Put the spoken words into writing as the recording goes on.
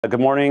Good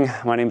morning.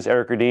 My name is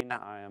Erik Rudin.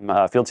 I'm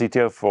Field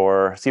CTO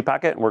for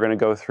cPacket. We're going to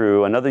go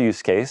through another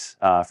use case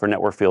for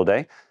Network Field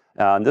Day.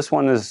 This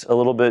one is a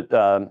little bit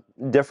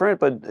different,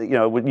 but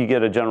you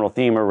get a general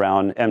theme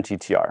around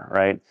MTTR,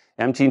 right?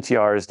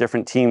 MTTR is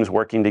different teams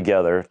working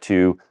together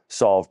to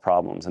solve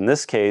problems. In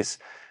this case,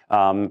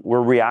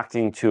 we're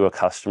reacting to a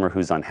customer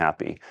who's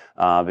unhappy.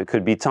 It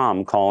could be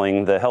Tom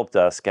calling the help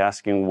desk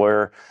asking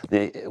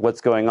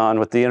what's going on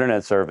with the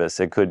internet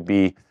service. It could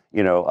be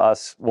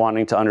us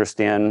wanting to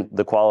understand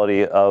the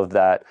quality of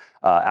that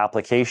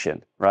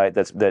application, right?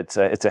 It's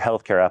a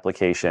healthcare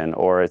application,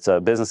 or it's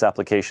a business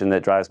application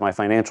that drives my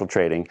financial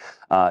trading.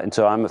 And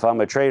so if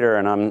I'm a trader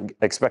and I'm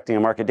expecting a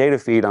market data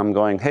feed, I'm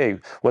going, hey,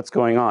 what's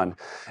going on?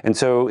 And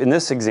so in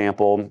this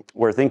example,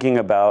 we're thinking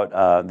about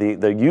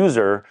the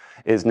user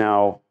is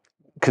now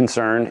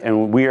concerned,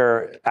 and we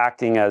are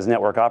acting as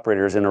network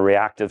operators in a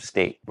reactive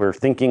state. We're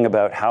thinking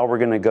about how we're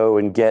going to go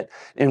and get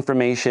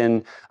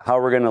information, how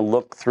we're going to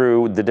look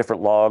through the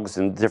different logs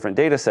and different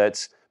data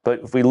sets. But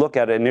if we look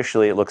at it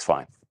initially, it looks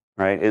fine,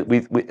 right?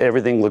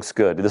 Everything looks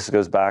good. This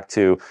goes back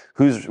to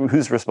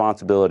whose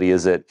responsibility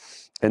is it?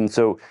 And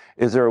so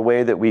is there a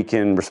way that we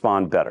can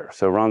respond better?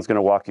 So Ron's going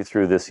to walk you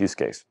through this use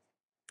case.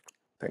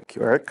 Thank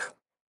you, Erik.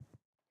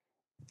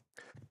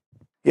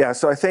 Yeah,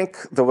 so I think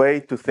the way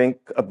to think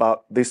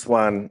about this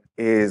one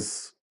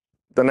is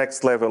the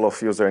next level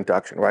of user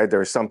interaction, right?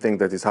 There is something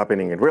that is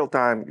happening in real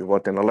time. You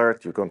want an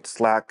alert, you go to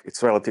Slack.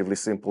 It's relatively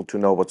simple to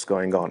know what's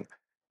going on.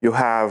 You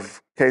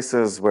have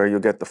cases where you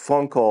get the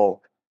phone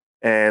call,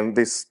 and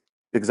this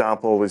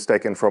example is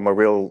taken from a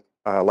real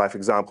life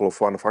example of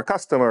one of our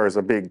customers,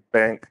 a big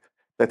bank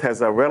that has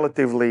a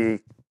relatively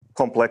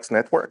complex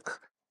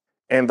network.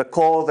 And the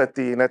call that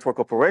the network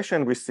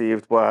operation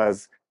received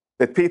was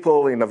that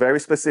people in a very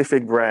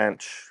specific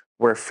branch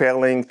were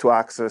failing to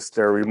access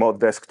their remote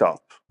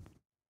desktop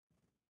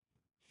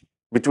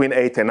between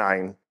 8 and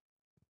 9,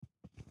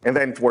 and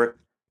then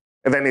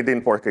it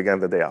didn't work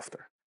again the day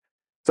after.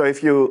 So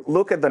if you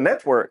look at the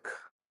network,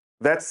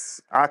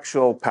 that's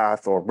actual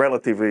path, or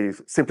relatively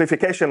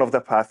simplification of the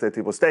path that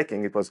it was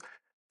taking. It was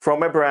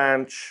from a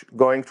branch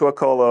going to a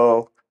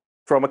colo,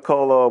 from a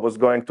colo was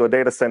going to a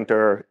data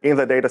center. In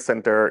the data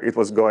center, it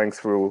was going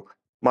through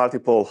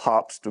multiple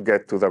hops to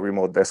get to the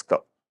remote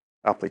desktop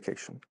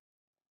application,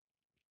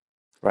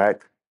 right?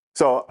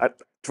 So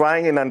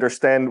trying and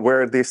understand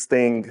where this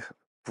thing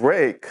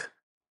break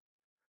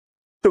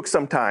took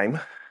some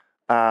time.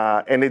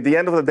 And at the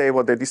end of the day,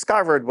 what they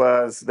discovered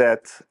was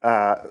that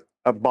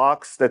a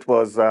box that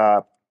was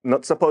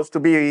not supposed to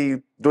be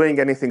doing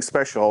anything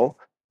special,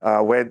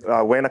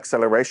 when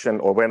acceleration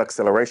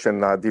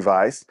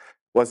device,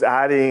 was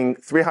adding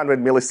 300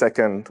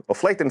 milliseconds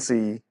of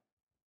latency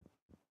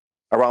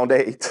around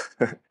 8.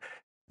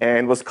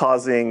 And was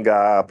causing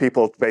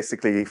people to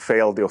basically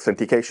fail the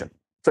authentication.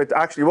 So it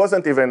actually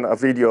wasn't even a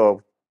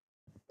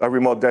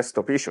remote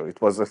desktop issue. It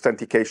was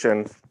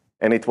authentication,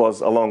 and it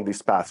was along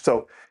this path.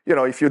 So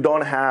if you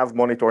don't have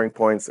monitoring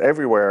points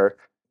everywhere,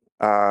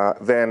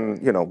 then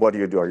what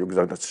do? Are you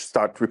going to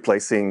start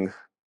replacing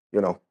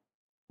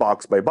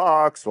box by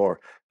box,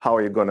 or how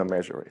are you going to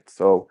measure it?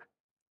 So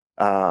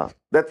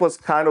that was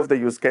kind of the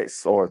use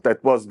case, or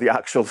that was the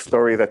actual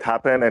story that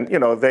happened. And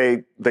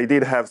they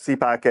did have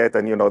cPacket,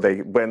 and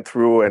they went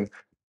through and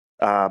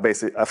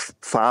basically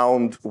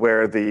found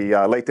where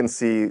the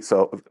latency.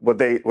 So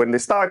when they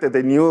started,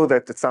 they knew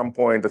that at some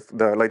point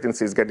the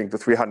latency is getting to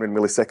 300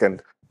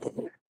 milliseconds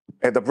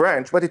at the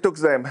branch, but it took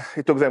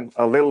them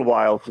a little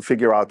while to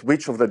figure out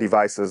which of the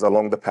devices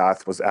along the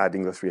path was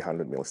adding the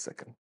 300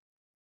 milliseconds.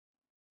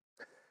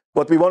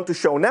 What we want to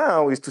show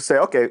now is to say,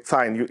 okay,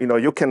 fine,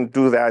 you can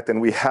do that,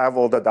 and we have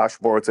all the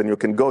dashboards, and you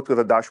can go to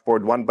the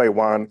dashboard one by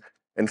one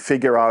and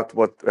figure out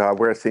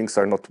where things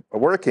are not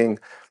working.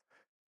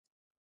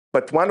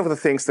 But one of the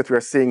things that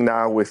we're seeing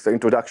now with the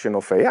introduction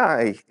of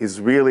AI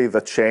is really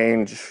the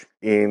change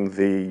in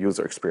the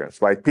user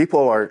experience, right?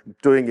 People are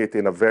doing it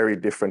in a very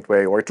different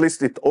way, or at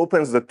least it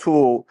opens the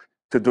tool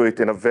to do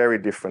it in a very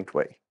different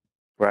way,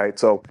 right?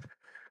 So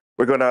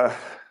we're going to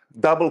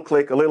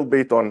double-click a little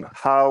bit on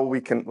how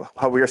we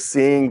are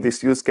seeing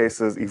these use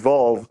cases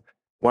evolve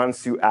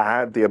once you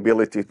add the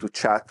ability to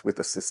chat with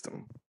the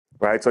system,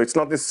 right? So it's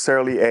not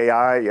necessarily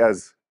AI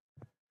as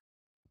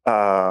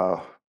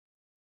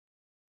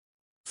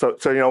So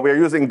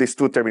we're using these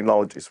two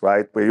terminologies,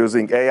 right? We're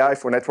using AI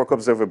for network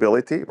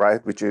observability,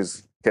 right? Which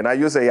is, can I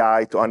use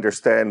AI to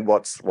understand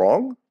what's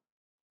wrong?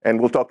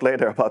 And we'll talk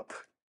later about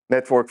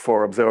network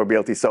for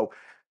observability. So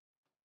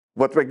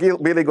what we're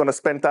really going to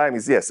spend time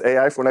is, yes,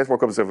 AI for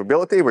network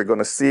observability. We're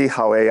going to see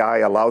how AI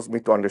allows me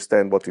to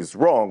understand what is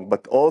wrong,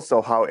 but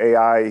also how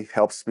AI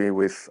helps me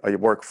with a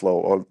workflow,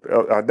 or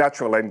a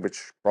natural language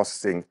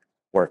processing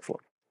workflow.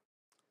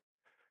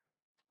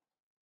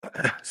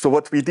 So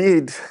what we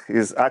did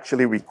is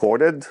actually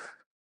recorded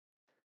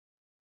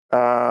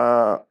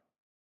the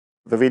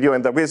video,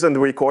 and the reason we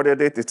recorded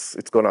it,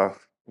 it's gonna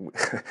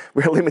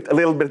we're a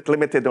little bit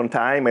limited on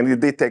time, and it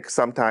did take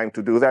some time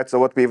to do that. So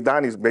what we've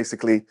done is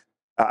basically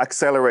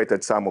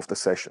accelerated some of the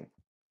session.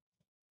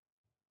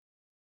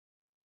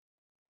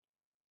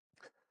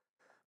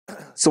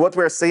 So what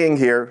we're seeing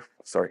here,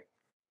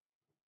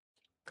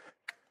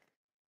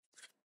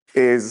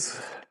 is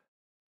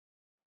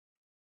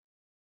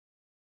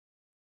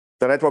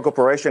the network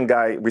operation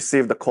guy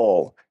received a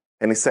call,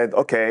 and he said,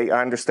 "Okay,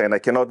 I understand. I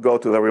cannot go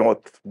to the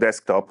remote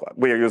desktop.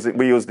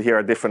 We used here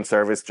a different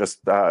service just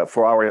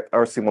for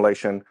our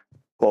simulation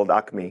called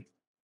Acme."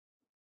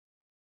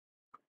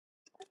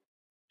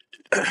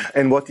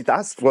 And what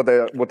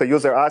the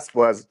user asked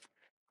was,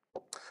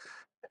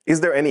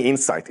 "Is there any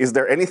insight? Is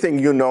there anything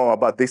you know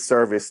about this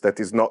service that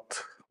is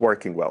not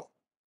working well?"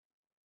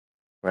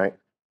 Right?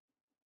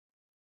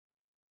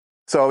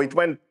 So it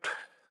went.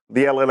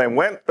 The LLM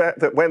went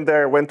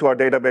there, went to our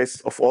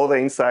database of all the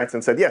insights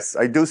and said, "Yes,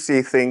 I do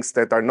see things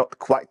that are not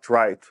quite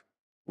right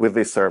with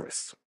this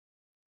service."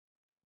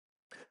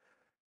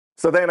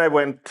 So then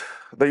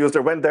the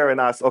user went there and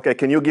asked, "Okay,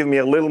 can you give me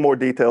a little more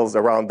details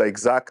around the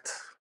exact,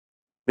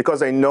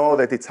 because I know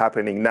that it's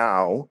happening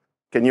now,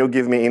 can you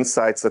give me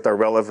insights that are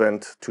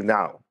relevant to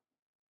now?"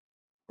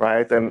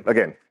 Right? And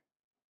again,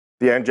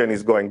 the engine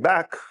is going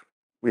back.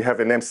 We have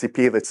an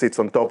MCP that sits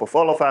on top of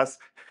all of us.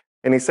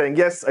 And he's saying,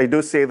 "Yes, I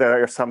do see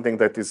there is something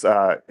that is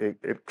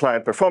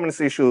client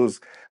performance issues.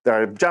 There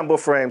are jumbo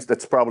frames.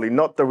 That's probably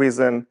not the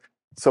reason."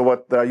 So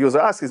what the user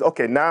asks is,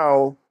 "Okay,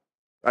 now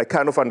I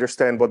kind of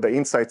understand what the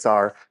insights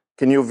are.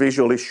 Can you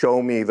visually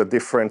show me the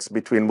difference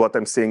between what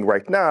I'm seeing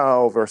right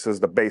now versus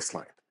the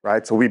baseline?"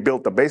 Right? So we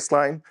built the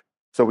baseline,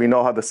 so we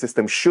know how the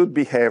system should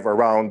behave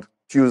around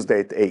Tuesday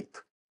at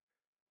 8.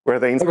 I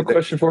have a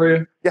question for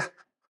you. Yeah.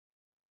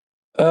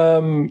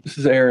 This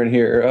is Aaron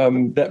here.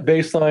 That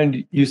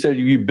baseline, you said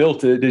you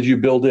built it. Did you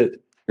build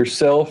it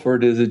yourself, or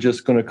is it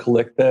just going to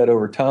collect that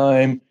over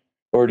time?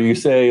 Or do you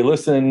say,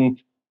 listen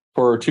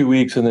for 2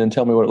 weeks and then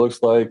tell me what it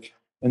looks like,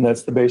 and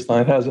that's the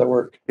baseline? How does that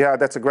work? Yeah,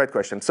 that's a great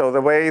question. So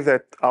the way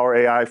that our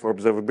AI for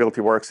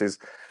observability works is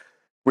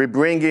we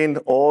bring in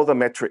all the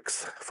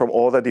metrics from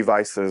all the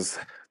devices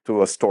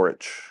to a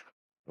storage,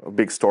 a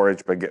big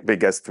storage, big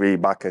S3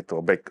 bucket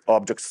or big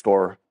object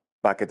store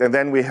bucket. And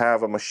then we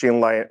have a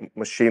machine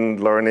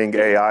learning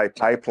AI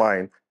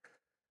pipeline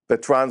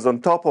that runs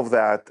on top of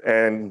that.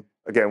 And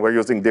again, we're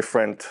using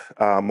different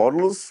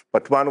models,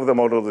 but one of the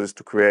models is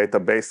to create a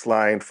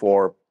baseline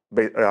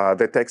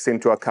that takes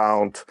into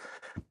account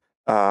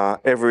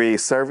every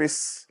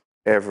service,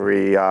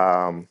 every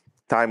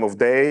time of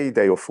day,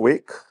 day of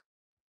week,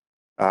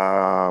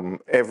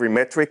 every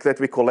metric that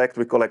we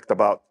collect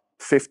about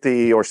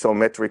 50 or so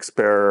metrics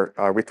per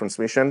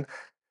retransmission.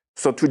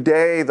 So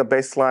today, the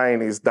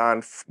baseline is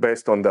done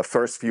based on the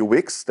first few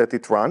weeks that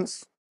it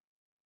runs,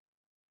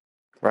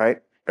 right?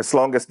 As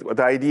long as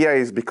the idea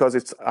is, because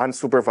it's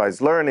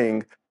unsupervised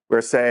learning,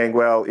 we're saying,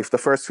 well, if the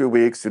first few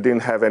weeks you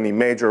didn't have any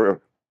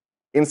major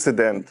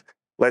incident,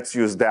 let's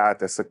use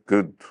that as a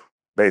good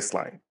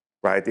baseline,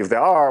 right? If there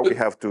are, we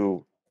have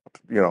to,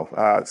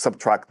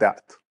 subtract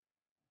that.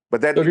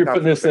 But that so if you're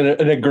putting this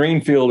in a green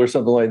field or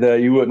something like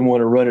that, you wouldn't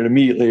want to run it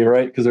immediately,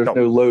 right? Because there's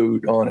no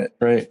load on it,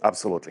 right?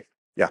 Absolutely,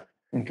 yeah.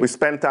 Okay. We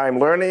spend time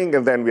learning,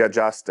 and then we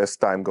adjust as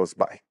time goes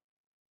by.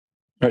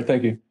 All right,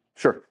 thank you.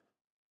 Sure.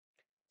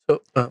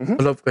 So,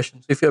 follow-up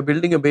questions. If you're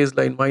building a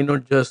baseline, why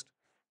not just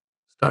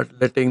start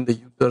letting the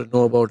user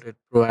know about it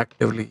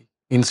proactively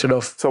instead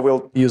of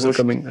we'll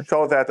coming?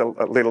 Show that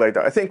a little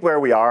later. I think where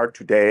we are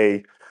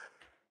today,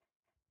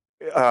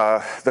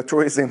 the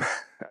truism,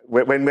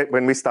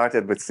 when we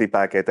started with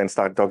cPacket and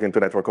started talking to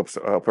network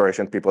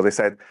operation people, they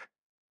said,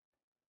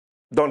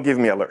 "Don't give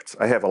me alerts.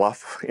 I have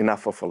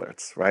enough of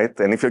alerts," right?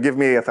 And if you give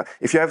me,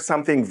 if you have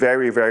something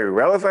very, very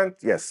relevant,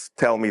 yes,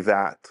 tell me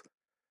that.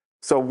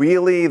 So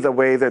really, the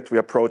way that we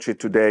approach it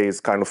today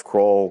is kind of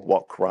crawl,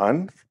 walk,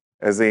 run,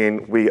 as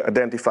in we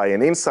identify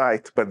an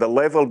insight, but the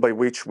level by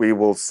which we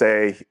will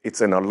say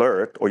it's an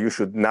alert or you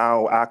should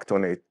now act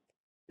on it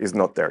is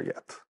not there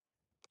yet,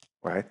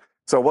 right?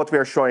 So what we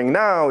are showing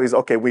now is,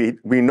 okay, we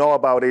know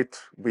about it.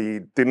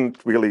 We didn't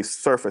really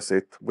surface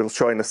it. We'll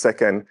show in a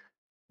second.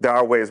 There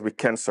are ways we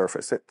can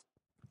surface it,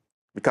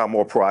 become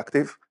more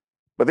proactive.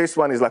 But this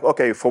one is like,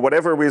 okay, for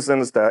whatever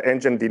reasons, the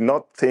engine did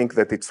not think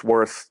that it's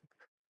worth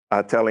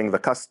telling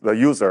the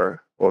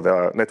user or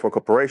the network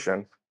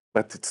operation,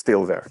 but it's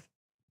still there.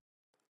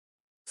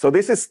 So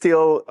this is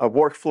still a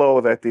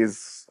workflow that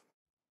is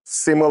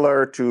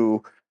similar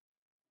to,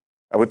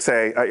 I would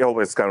say, I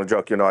always kind of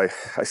joke,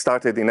 I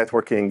started in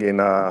networking in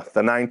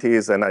the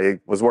 90s, and I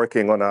was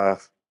working on a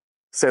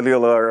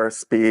cellular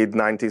speed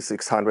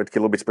 9600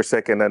 kilobits per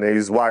second, and I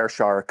used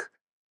Wireshark.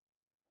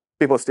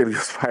 People still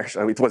use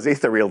Wireshark. It was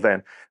Ethereal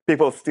then.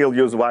 People still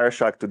use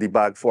Wireshark to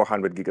debug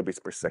 400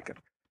 gigabits per second.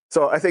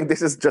 So I think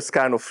this is just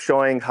kind of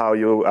showing how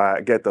you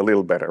get a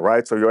little better,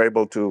 right? So you're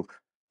able to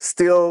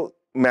still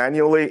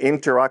manually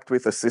interact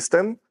with the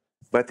system,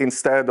 but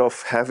instead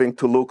of having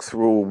to look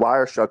through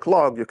Wireshark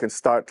log, you can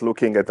start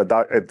looking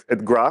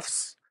at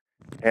graphs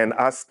and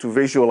ask to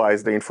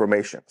visualize the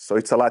information. So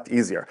it's a lot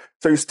easier.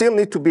 So you still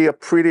need to be a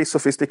pretty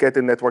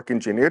sophisticated network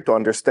engineer to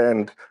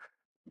understand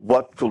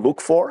what to look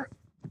for.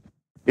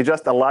 It's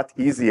just a lot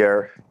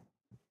easier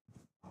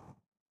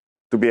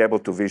to be able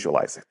to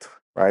visualize it.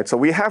 right? So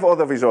we have all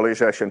the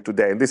visualization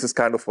today, and this is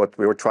kind of what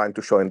we were trying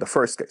to show in the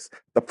first case.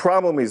 The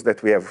problem is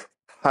that we have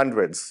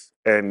hundreds,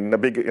 and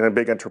in a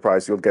big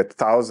enterprise, you'll get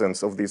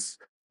thousands of these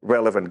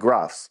relevant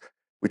graphs,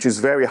 which is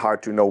very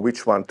hard to know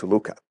which one to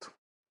look at.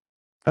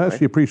 I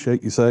actually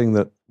appreciate you saying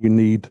that you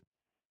need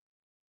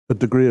a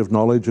degree of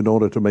knowledge in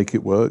order to make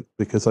it work,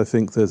 because I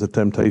think there's a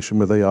temptation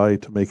with AI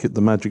to make it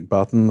the magic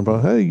button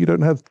about, hey, you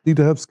don't need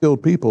to have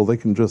skilled people. They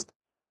can just,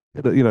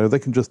 they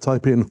can just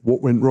type in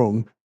what went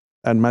wrong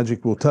and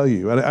magic will tell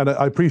you. And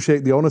I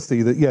appreciate the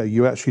honesty that, yeah,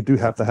 you actually do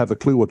have to have a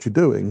clue what you're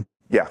doing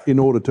in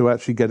order to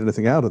actually get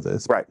anything out of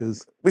this. Right.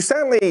 We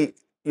certainly,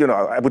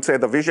 I would say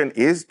the vision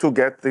is to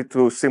get it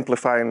to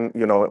simplifying,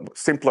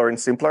 simpler and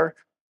simpler.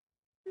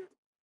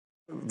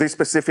 This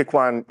specific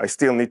one, I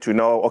still need to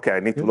know, okay, I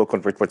need to look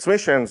on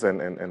retransmissions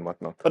and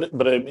whatnot.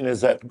 But I mean,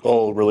 is that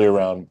goal really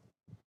around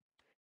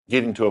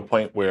getting to a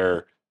point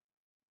where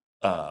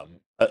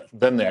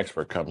then the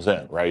expert comes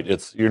in, right?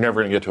 You're never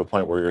going to get to a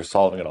point where you're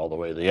solving it all the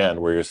way to the end,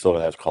 where you're still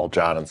going to have to call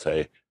John and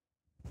say,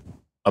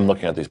 I'm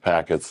looking at these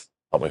packets,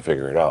 help me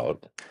figure it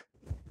out.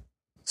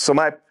 So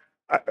I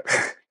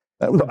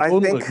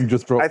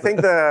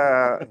think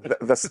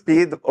the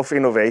speed of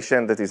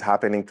innovation that is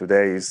happening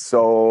today is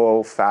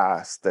so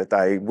fast that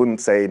I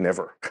wouldn't say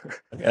never.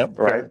 Yep,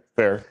 right?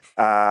 Fair.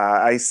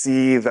 I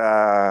see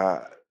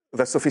the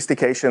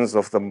sophistications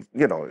of the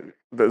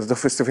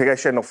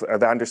sophistication of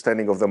the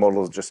understanding of the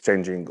models just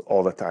changing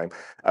all the time.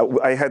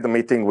 I had a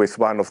meeting with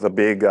one of the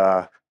big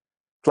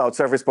cloud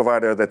service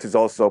provider that is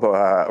also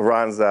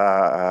runs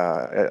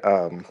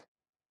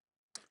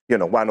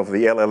one of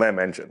the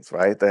LLM engines,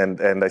 right?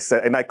 And I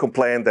said, and I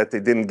complained that they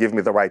didn't give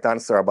me the right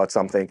answer about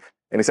something.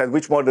 And he said,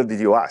 which model did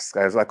you ask?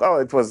 I was like, oh,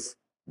 it was,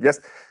 yes.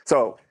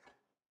 So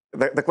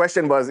the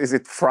question was, is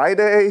it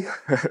Friday?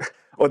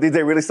 Or did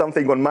they release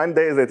something on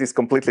Monday that is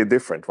completely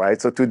different,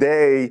 right? So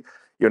today,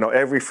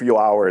 every few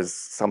hours,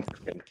 something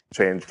can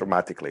change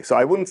dramatically. So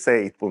I wouldn't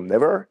say it will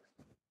never.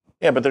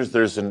 Yeah, but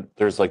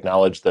there's like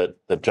knowledge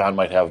that John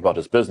might have about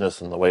his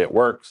business and the way it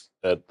works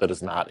that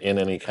is not in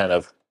any kind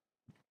of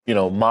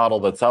model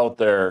that's out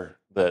there,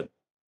 that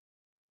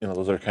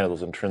those are kind of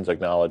those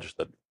intrinsic knowledge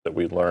that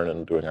we learn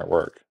in doing our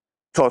work.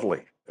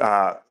 Totally.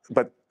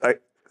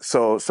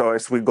 So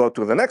as we go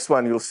to the next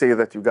one, you'll see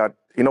that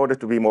in order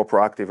to be more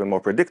proactive and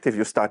more predictive,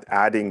 you start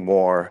adding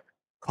more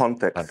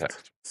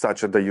context.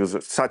 Such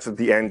that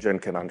the engine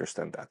can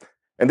understand that.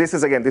 And this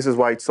is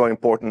why it's so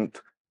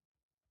important.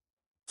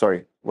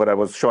 Sorry, what I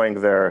was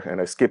showing there, and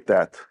I skipped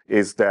that,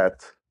 is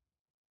that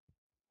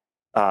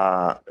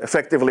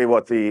effectively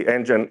what the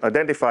engine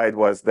identified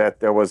was that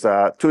there was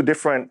two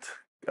different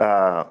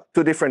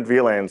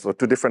VLANs or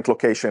two different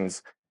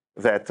locations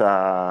that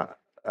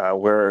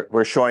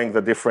were showing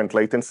the different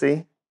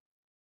latency,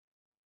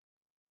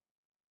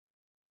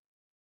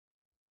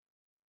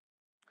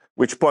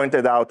 which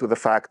pointed out to the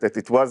fact that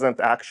it wasn't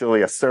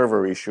actually a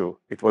server issue.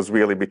 It was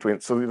really between.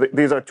 So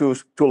these are two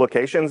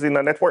locations in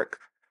the network.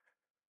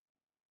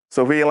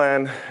 So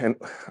VLAN and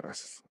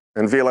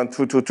VLAN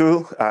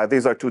 222,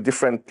 these are two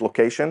different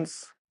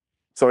locations.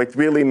 So it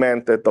really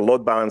meant that the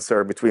load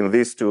balancer between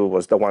these two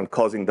was the one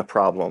causing the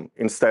problem,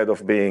 instead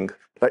of being,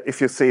 like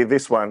if you see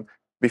this one,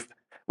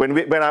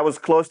 when I was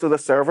close to the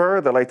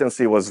server, the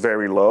latency was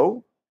very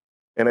low.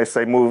 And as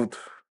I moved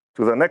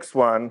to the next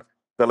one,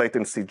 the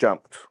latency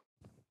jumped.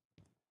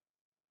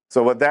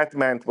 So what that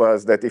meant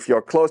was that if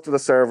you're close to the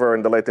server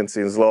and the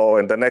latency is low,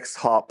 and the next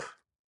hop,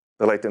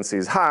 the latency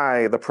is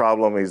high, the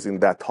problem is in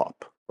that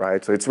hop,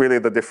 right? So it's really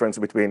the difference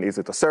between, is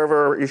it a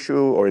server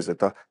issue or is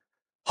it a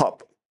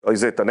hop? Or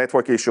is it a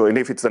network issue? And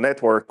if it's a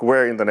network,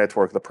 where in the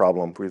network the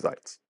problem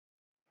resides?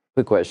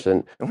 Quick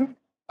question.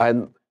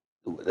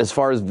 As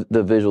far as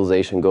the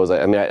visualization goes,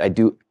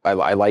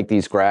 I like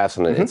these graphs,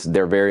 and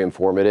they're very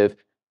informative.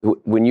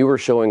 When you were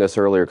showing us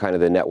earlier kind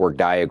of the network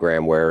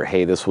diagram where,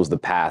 hey, this was the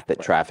path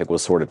that traffic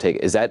was sort of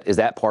taking, is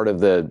that part of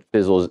the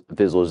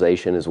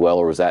visualization as well,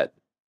 or was that?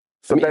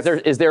 So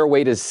is there a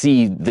way to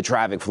see the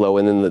traffic flow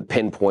and then the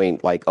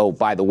pinpoint, like, oh,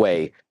 by the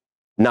way,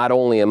 not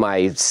only am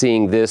I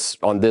seeing this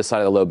on this side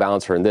of the load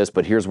balancer and this,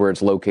 but here's where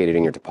it's located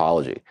in your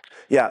topology?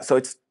 Yeah, so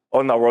it's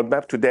on our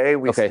roadmap today.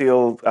 We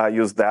still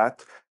use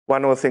that.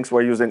 One of the things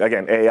we're using,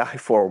 again, AI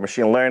for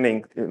machine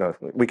learning,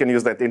 we can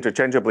use that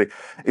interchangeably,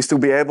 is to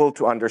be able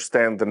to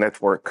understand the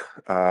network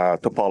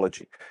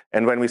topology.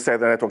 And when we say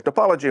the network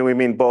topology, we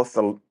mean both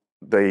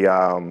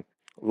the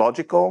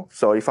logical.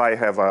 So if I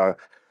have a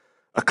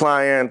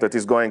client that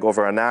is going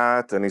over a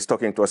NAT and is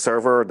talking to a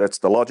server, that's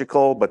the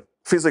logical, but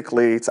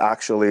physically it's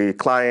actually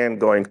client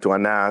going to a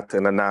NAT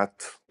and a NAT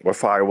or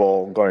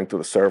firewall going to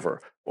the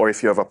server. Or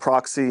if you have a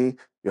proxy,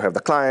 you have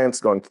the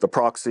clients going to the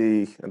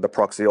proxy and the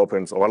proxy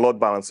opens, or a load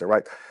balancer,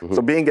 right?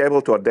 So being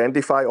able to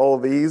identify all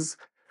these,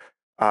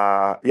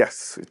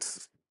 yes,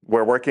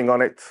 we're working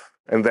on it.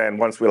 And then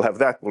once we'll have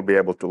that, we'll be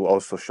able to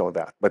also show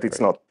that, but it's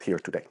not here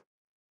today.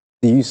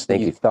 Do you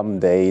see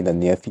someday in the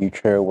near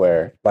future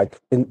where, like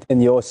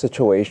in your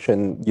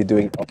situation, you're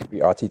doing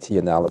RTT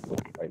analysis,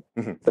 right?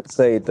 Let's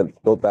say the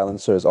load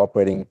balancer is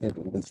operating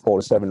in 4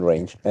 to 7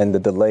 range, and the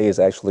delay is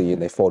actually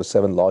in a 4 to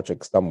 7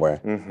 logic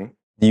somewhere.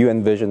 Do you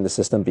envision the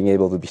system being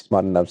able to be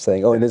smart enough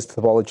saying, oh, in this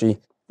topology,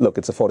 look,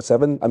 it's a 4 to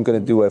 7, I'm going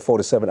to do a 4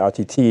 to 7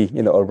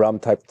 RTT, a RAM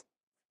type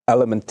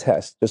element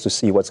test just to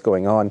see what's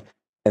going on,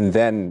 and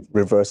then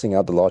reversing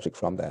out the logic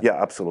from that?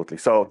 Yeah, absolutely.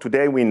 So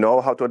today we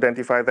know how to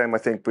identify them. I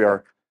think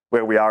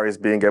where we are is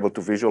being able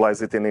to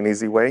visualize it in an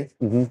easy way.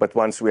 But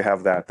once we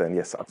have that, then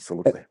yes,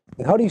 absolutely.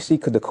 And how do you see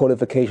the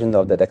codification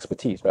of that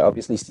expertise? Right?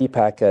 Obviously,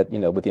 cPacket,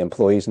 with the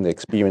employees and the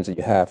experience that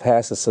you have,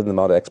 has a certain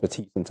amount of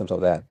expertise in terms of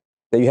that.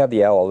 Then you have the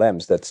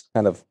LLMs that's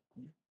kind of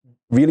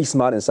really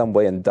smart in some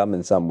way and dumb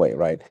in some way,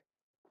 right?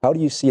 How do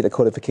you see the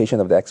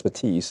codification of the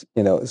expertise?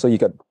 So you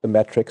got the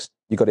metrics,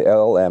 you got the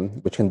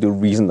LLM, which can do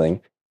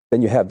reasoning.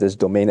 Then you have this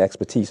domain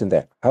expertise in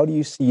there. How do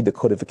you see the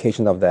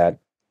codification of that?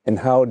 And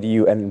how do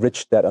you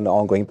enrich that on an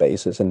ongoing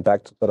basis? And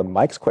back to sort of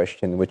Mike's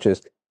question, which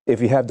is,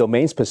 if you have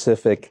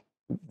domain-specific,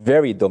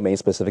 very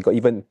domain-specific, or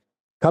even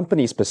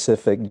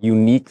company-specific,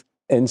 unique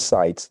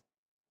insights,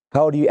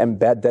 how do you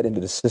embed that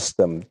into the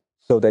system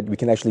so that we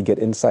can actually get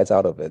insights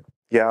out of it?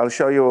 Yeah, I'll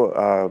show you,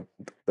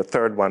 the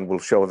third one will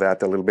show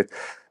that a little bit.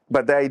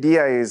 But the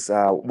idea is,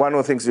 one of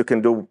the things you can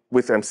do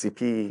with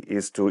MCP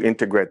is to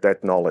integrate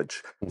that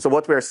knowledge. So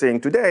what we're seeing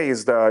today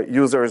is the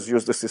users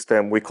use the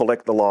system, we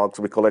collect the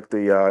logs, we collect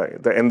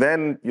and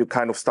then you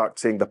kind of start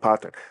seeing the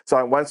pattern.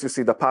 So once you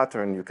see the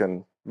pattern, you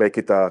can make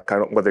it a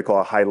kind of what they call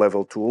a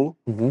high-level tool,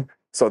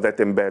 so that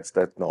embeds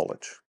that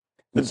knowledge.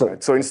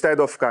 So instead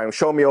of kind of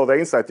show me all the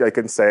insight, I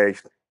can say,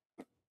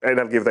 and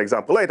I'll give the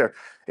example later,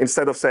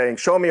 instead of saying,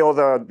 show me all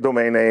the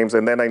domain names,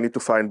 and then I need to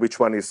find which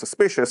one is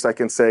suspicious, I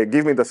can say,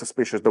 give me the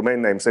suspicious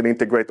domain names and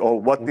integrate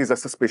what is a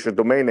suspicious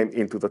domain name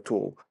into the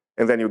tool.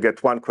 And then you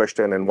get one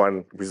question and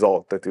one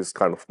result that is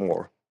kind of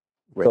more.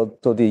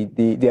 So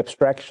the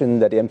abstraction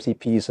that the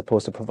MCP is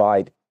supposed to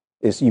provide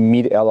is you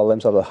meet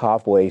LLMs sort of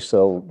halfway,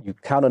 so you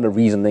count on a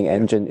reasoning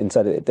engine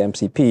inside the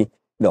MCP,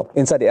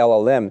 inside the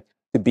LLM,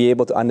 to be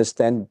able to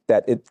understand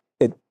that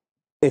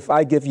if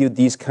I give you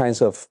these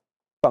kinds of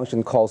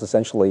function calls,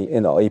 essentially,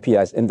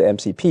 APIs in the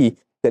MCP,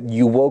 that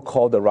you will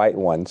call the right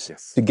ones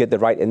to get the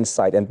right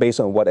insight. And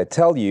based on what I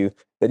tell you,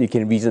 that you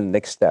can reason the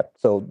next step.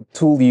 So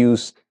tool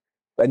use,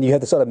 and you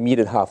have to sort of meet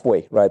it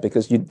halfway, right?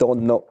 Because you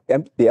don't know,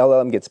 the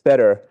LLM gets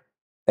better,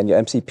 and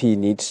your MCP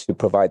needs to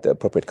provide the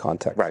appropriate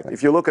context. Right.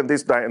 If you look at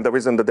this, and the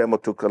reason the demo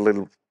took a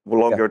little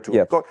longer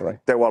to go,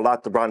 there were a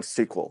lot to run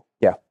SQL.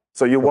 Yeah.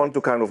 So you want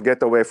to kind of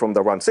get away from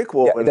the run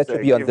SQL. Yeah, and that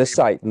should be on this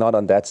side, not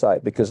on that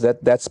side, because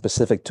that's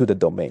specific to the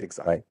domain.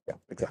 Exactly. Right? Yeah,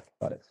 exactly.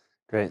 Got it.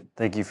 Great.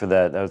 Thank you for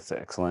that. That was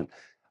excellent.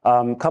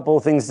 Couple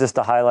of things just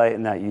to highlight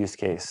in that use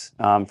case.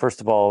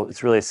 First of all,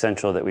 it's really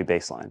essential that we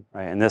baseline,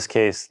 right? In this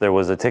case, there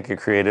was a ticket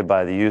created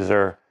by the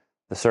user.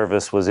 The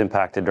service was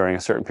impacted during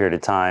a certain period of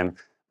time.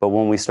 But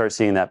when we start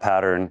seeing that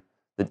pattern,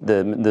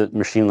 the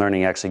machine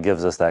learning actually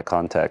gives us that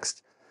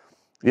context.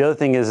 The other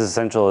thing is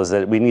essential is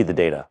that we need the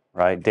data,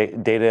 right?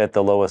 Data at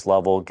the lowest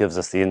level gives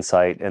us the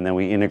insight, and then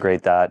we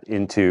integrate that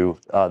into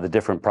the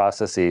different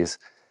processes.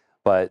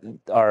 But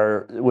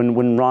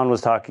when Ron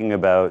was talking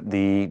about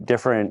the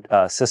different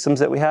systems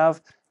that we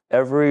have,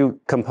 every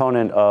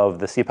component of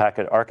the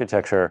cPacket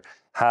architecture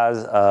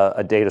has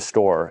a data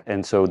store.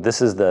 And so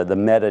this is the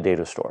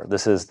metadata store.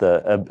 This is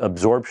the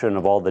absorption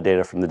of all the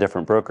data from the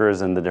different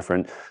brokers and the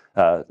different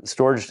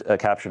storage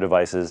capture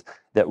devices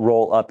that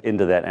roll up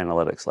into that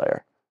analytics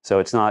layer. So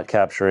it's not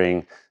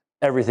capturing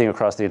everything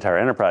across the entire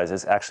enterprise.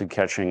 It's actually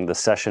catching the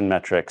session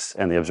metrics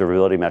and the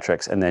observability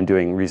metrics and then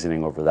doing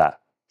reasoning over that.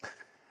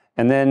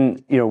 And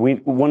then,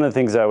 one of the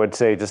things I would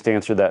say, just to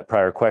answer that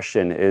prior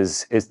question,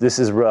 is this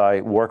is why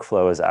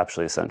workflow is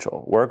absolutely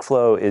essential.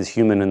 Workflow is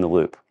human in the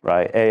loop,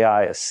 right?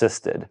 AI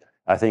assisted.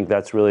 I think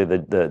that's really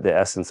the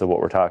essence of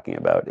what we're talking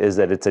about, is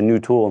that it's a new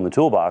tool in the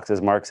toolbox,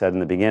 as Mark said in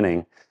the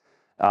beginning.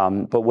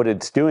 But what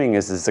it's doing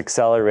is it's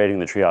accelerating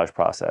the triage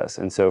process.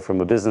 And so from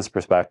a business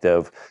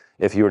perspective,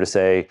 if you were to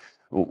say,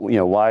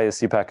 why is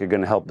cPacket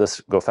going to help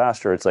this go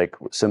faster? It's like,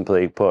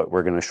 simply put,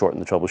 we're going to shorten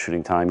the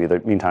troubleshooting time, either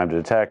mean time to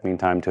detect, mean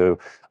time to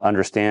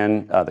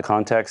understand the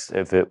context,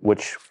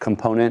 which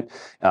component,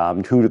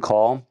 who to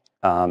call.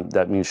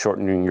 That means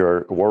shortening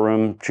your war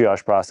room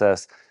triage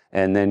process,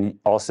 and then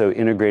also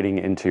integrating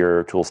into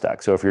your tool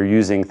stack. So if you're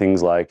using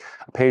things like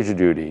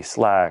PagerDuty,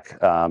 Slack,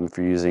 if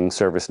you're using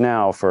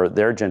ServiceNow for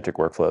their agentic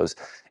workflows,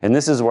 and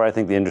this is where I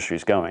think the industry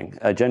is going.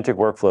 Agentic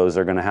workflows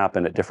are going to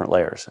happen at different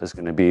layers. It's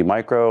going to be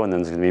micro, and then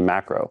there's going to be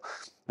macro.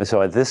 And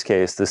so in this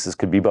case,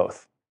 could be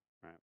both.